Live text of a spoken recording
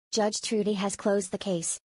Judge Trudy has closed the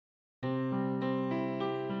case.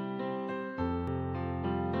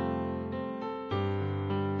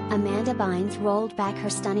 Amanda Bynes rolled back her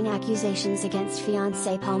stunning accusations against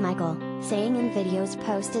fiancé Paul Michael, saying in videos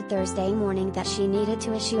posted Thursday morning that she needed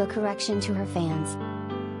to issue a correction to her fans.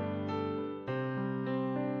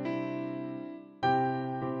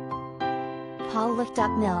 Paul looked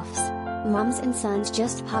up MILFs. Moms and sons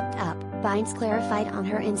just popped up, Bynes clarified on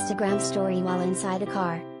her Instagram story while inside a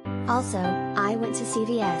car. Also, I went to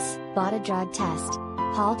CVS, bought a drug test.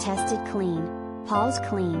 Paul tested clean. Paul's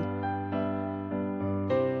clean.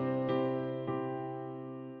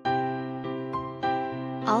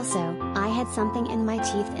 Also, I had something in my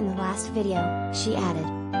teeth in the last video, she added.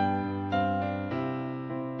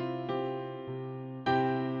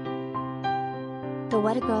 The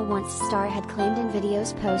What a Girl Wants star had claimed in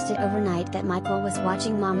videos posted overnight that Michael was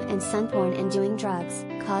watching mom and son porn and doing drugs,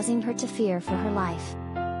 causing her to fear for her life.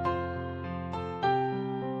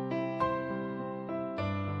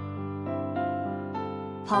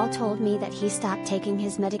 Paul told me that he stopped taking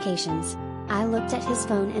his medications. I looked at his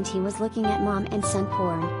phone and he was looking at mom and son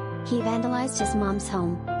porn. He vandalized his mom's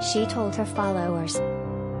home, she told her followers.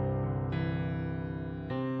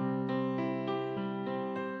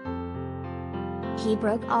 He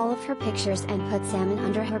broke all of her pictures and put salmon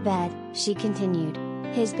under her bed, she continued.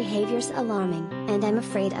 His behavior's alarming, and I'm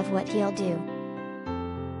afraid of what he'll do.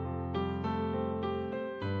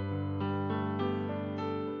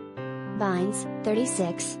 Bynes,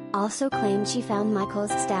 36, also claimed she found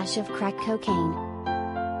Michael's stash of crack cocaine.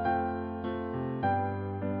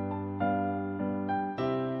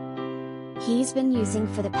 He's been using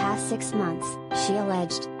for the past 6 months, she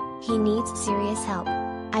alleged. He needs serious help.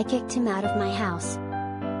 I kicked him out of my house.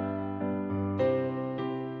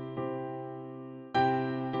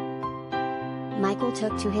 Michael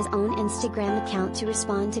took to his own Instagram account to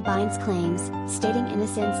respond to Bynes' claims, stating in a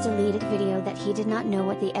since-deleted video that he did not know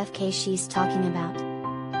what the FK she's talking about.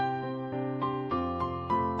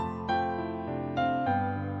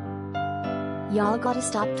 Y'all gotta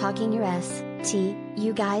stop talking your S.T.,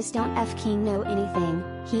 you guys don't FK know anything,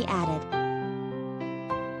 he added.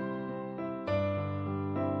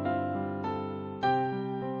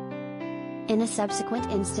 In a subsequent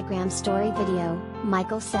Instagram story video,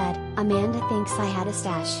 Michael said, Amanda thinks I had a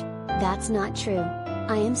stash. That's not true.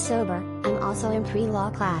 I am sober, I'm also in pre-law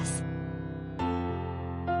class.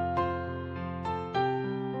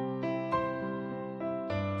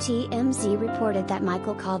 TMZ reported that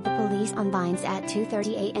Michael called the police on Bynes at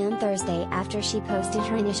 2:30 a.m. Thursday after she posted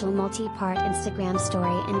her initial multi-part Instagram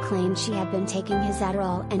story and claimed she had been taking his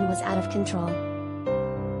Adderall and was out of control.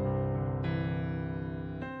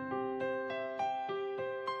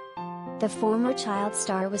 The former child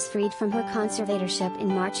star was freed from her conservatorship in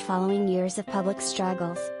March following years of public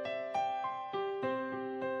struggles.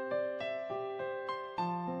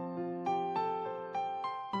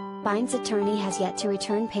 Bynes' attorney has yet to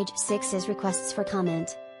return Page Six's requests for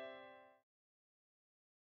comment.